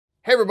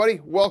Hey everybody,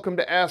 welcome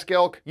to Ask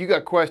Elk. You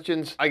got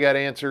questions, I got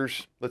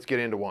answers. Let's get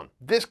into one.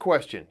 This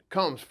question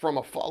comes from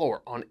a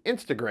follower on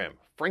Instagram.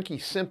 Frankie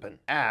Simpin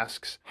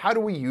asks, how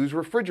do we use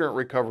refrigerant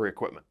recovery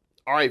equipment?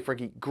 All right,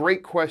 Frankie,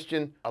 great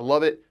question. I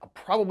love it. I'm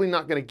probably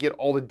not going to get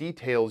all the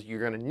details you're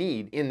going to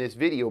need in this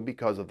video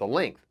because of the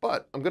length,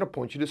 but I'm going to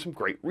point you to some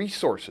great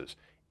resources.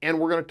 And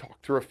we're going to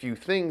talk through a few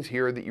things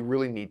here that you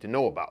really need to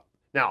know about.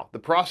 Now, the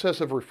process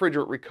of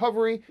refrigerant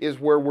recovery is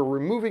where we're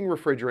removing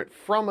refrigerant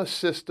from a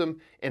system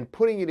and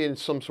putting it in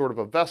some sort of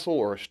a vessel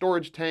or a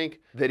storage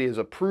tank that is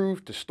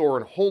approved to store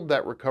and hold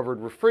that recovered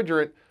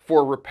refrigerant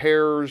for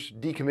repairs,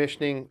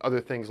 decommissioning, other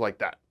things like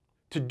that.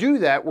 To do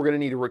that, we're going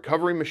to need a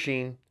recovery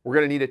machine. We're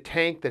going to need a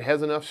tank that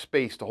has enough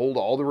space to hold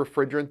all the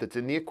refrigerant that's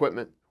in the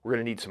equipment. We're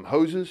going to need some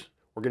hoses.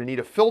 We're going to need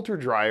a filter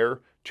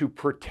dryer to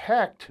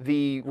protect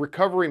the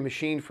recovery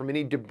machine from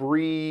any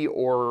debris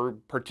or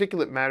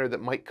particulate matter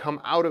that might come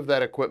out of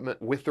that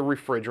equipment with the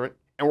refrigerant.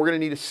 And we're going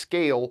to need a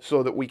scale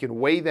so that we can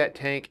weigh that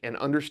tank and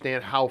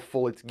understand how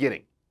full it's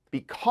getting.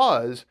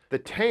 Because the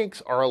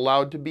tanks are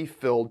allowed to be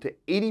filled to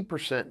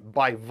 80%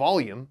 by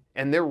volume,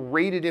 and they're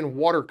rated in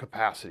water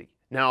capacity.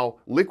 Now,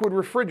 liquid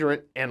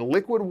refrigerant and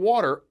liquid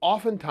water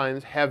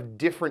oftentimes have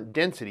different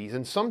densities,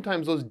 and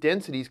sometimes those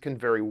densities can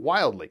vary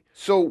wildly.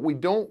 So we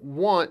don't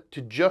want to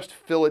just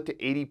fill it to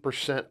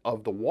 80%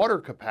 of the water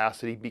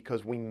capacity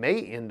because we may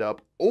end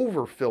up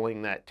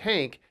overfilling that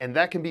tank, and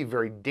that can be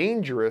very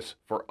dangerous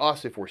for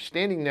us if we're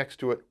standing next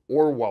to it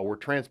or while we're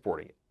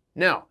transporting it.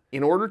 Now,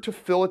 in order to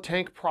fill a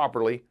tank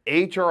properly,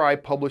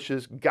 AHRI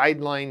publishes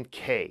Guideline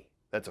K.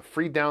 That's a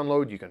free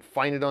download. You can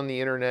find it on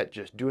the internet.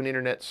 Just do an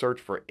internet search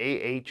for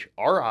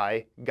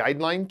AHRI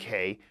Guideline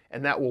K,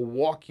 and that will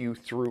walk you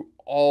through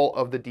all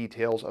of the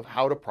details of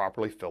how to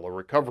properly fill a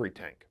recovery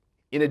tank.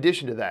 In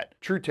addition to that,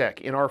 TruTech,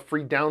 in our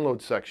free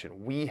download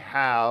section, we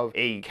have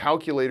a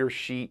calculator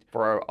sheet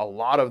for a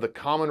lot of the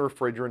common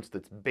refrigerants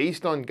that's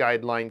based on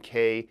Guideline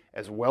K,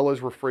 as well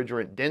as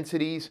refrigerant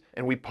densities,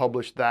 and we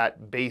publish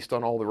that based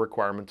on all the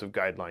requirements of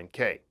Guideline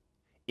K.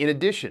 In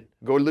addition,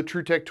 go to the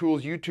TruTech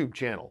Tools YouTube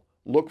channel.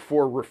 Look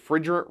for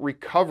refrigerant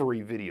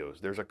recovery videos.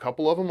 There's a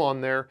couple of them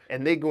on there,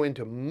 and they go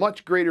into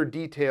much greater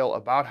detail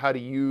about how to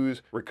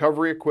use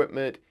recovery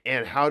equipment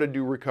and how to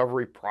do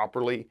recovery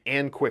properly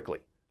and quickly.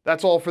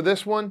 That's all for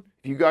this one.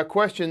 If you got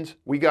questions,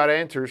 we got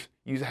answers.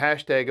 Use the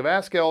hashtag of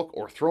AskElk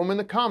or throw them in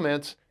the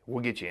comments.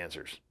 We'll get you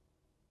answers.